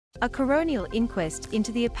A coronial inquest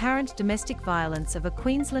into the apparent domestic violence of a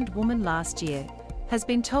Queensland woman last year has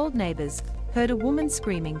been told neighbours heard a woman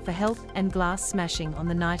screaming for help and glass smashing on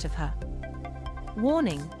the night of her.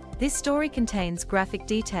 Warning: this story contains graphic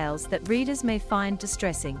details that readers may find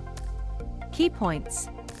distressing. Key points.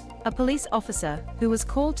 A police officer who was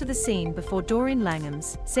called to the scene before Doreen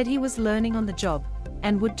Langham's said he was learning on the job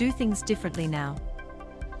and would do things differently now.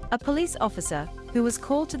 A police officer who was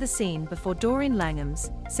called to the scene before Doreen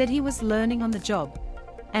Langham's said he was learning on the job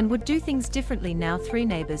and would do things differently now. 3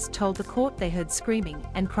 neighbours told the court they heard screaming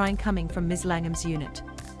and crying coming from Ms Langham's unit.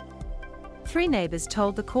 3 neighbours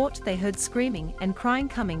told the court they heard screaming and crying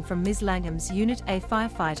coming from Ms Langham's unit. A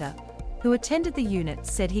firefighter who attended the unit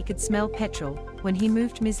said he could smell petrol when he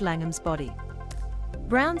moved Ms Langham's body.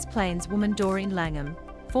 Browns Plains woman Doreen Langham,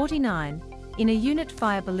 49, in a unit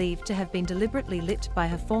fire believed to have been deliberately lit by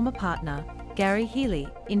her former partner, Gary Healy,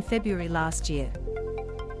 in February last year.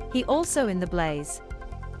 He also in the blaze.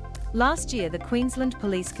 Last year, the Queensland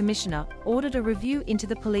Police Commissioner ordered a review into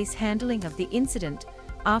the police handling of the incident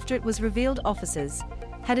after it was revealed officers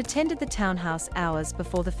had attended the townhouse hours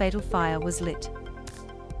before the fatal fire was lit.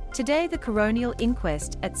 Today, the coronial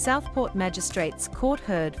inquest at Southport Magistrates Court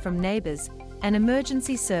heard from neighbours and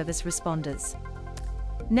emergency service responders.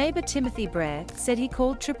 Neighbour Timothy Brer said he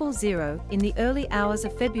called 000 in the early hours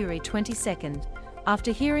of February 22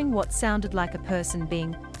 after hearing what sounded like a person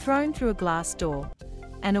being thrown through a glass door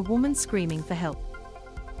and a woman screaming for help.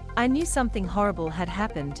 "I knew something horrible had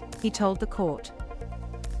happened," he told the court.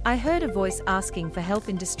 "I heard a voice asking for help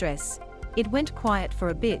in distress. It went quiet for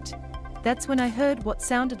a bit. That's when I heard what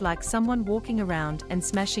sounded like someone walking around and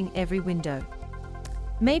smashing every window.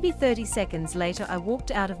 Maybe 30 seconds later I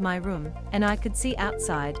walked out of my room and I could see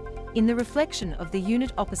outside, in the reflection of the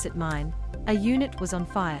unit opposite mine, a unit was on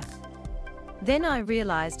fire. Then I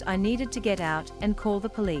realized I needed to get out and call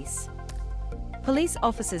the police." Police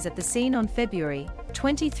officers at the scene on February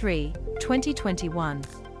 23, 2021.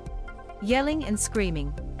 Yelling and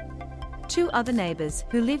screaming. 2 other neighbours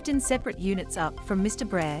who lived in separate units up from Mr.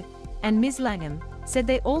 Brer and Ms Langham said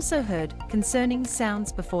they also heard concerning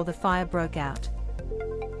sounds before the fire broke out.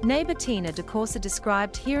 Neighbour Tina DeCorsa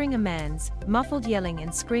described hearing a man's muffled yelling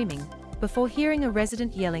and screaming before hearing a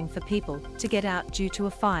resident yelling for people to get out due to a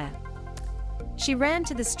fire. She ran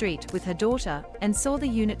to the street with her daughter and saw the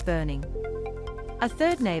unit burning. A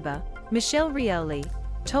third neighbour, Michelle Rielli,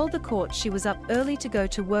 told the court she was up early to go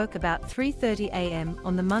to work about 3:30 a.m.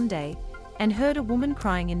 on the Monday and heard a woman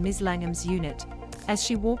crying in Ms Langham's unit as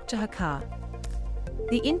she walked to her car.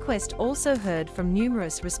 The inquest also heard from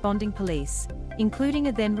numerous responding police, including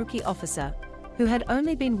a then-rookie officer, who had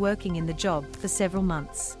only been working in the job for several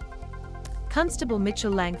months. Constable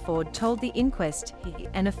Mitchell Langford told the inquest he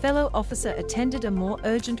and a fellow officer attended a more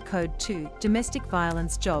urgent Code 2 domestic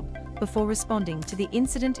violence job before responding to the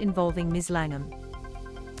incident involving Ms Langham.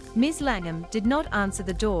 Ms Langham did not answer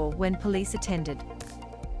the door when police attended.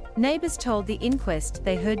 Neighbours told the inquest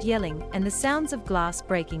they heard yelling and the sounds of glass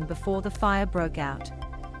breaking before the fire broke out.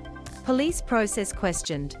 Police process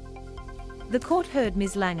questioned. The court heard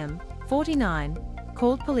Ms Langham, 49,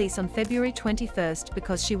 called police on February 21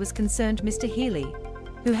 because she was concerned Mr Healy,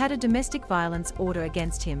 who had a domestic violence order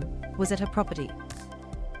against him, was at her property.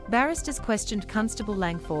 Barristers questioned Constable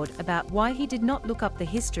Langford about why he did not look up the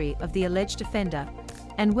history of the alleged offender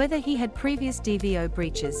and whether he had previous DVO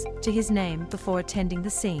breaches to his name before attending the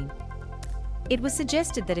scene. It was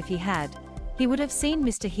suggested that if he had, he would have seen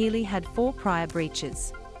Mr Healy had 4 prior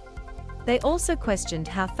breaches. They also questioned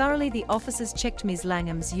how thoroughly the officers checked Ms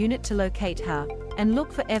Langham's unit to locate her and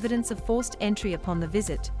look for evidence of forced entry upon the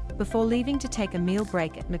visit, before leaving to take a meal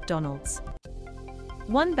break at McDonald's.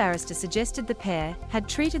 One barrister suggested the pair had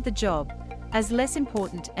treated the job as less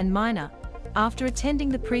important and minor after attending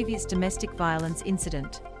the previous domestic violence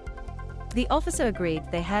incident. The officer agreed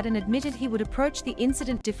they had and admitted he would approach the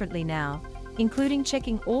incident differently now, including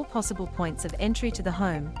checking all possible points of entry to the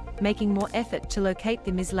home, making more effort to locate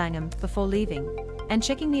the Ms Langham before leaving, and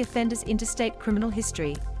checking the offender's interstate criminal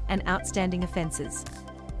history and outstanding offences.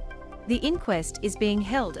 The inquest is being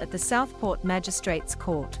held at the Southport Magistrates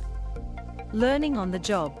Court. Learning on the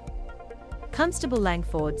job. Constable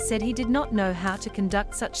Langford said he did not know how to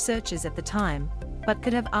conduct such searches at the time, but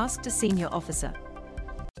could have asked a senior officer.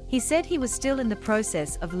 He said he was still in the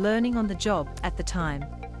process of learning on the job at the time.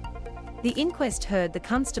 The inquest heard the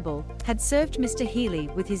constable had served Mr Healy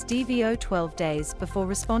with his DVO 12 days before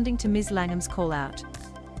responding to Ms Langham's call-out,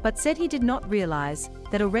 but said he did not realise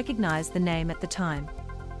that or recognise the name at the time.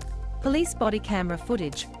 Police body camera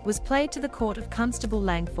footage was played to the court of Constable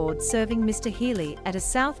Langford serving Mr Healy at a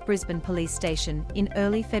South Brisbane police station in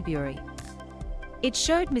early February. It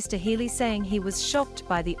showed Mr. Healy saying he was shocked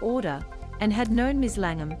by the order and had known Ms.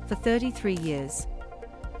 Langham for 33 years.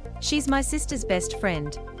 "She's my sister's best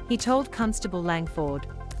friend," he told Constable Langford.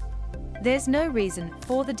 "There's no reason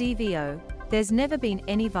for the DVO, there's never been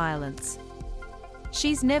any violence.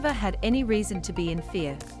 She's never had any reason to be in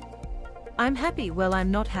fear. I'm happy, well,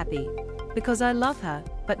 I'm not happy, because I love her,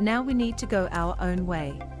 but now we need to go our own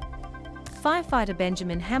way." Firefighter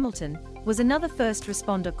Benjamin Hamilton was another first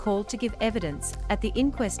responder called to give evidence at the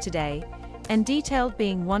inquest today, and detailed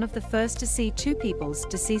being one of the first to see two people's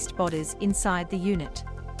deceased bodies inside the unit.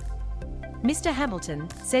 Mr. Hamilton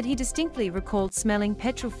said he distinctly recalled smelling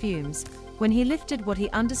petrol fumes when he lifted what he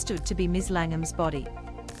understood to be Ms. Langham's body.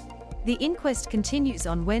 The inquest continues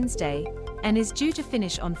on Wednesday and is due to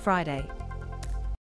finish on Friday.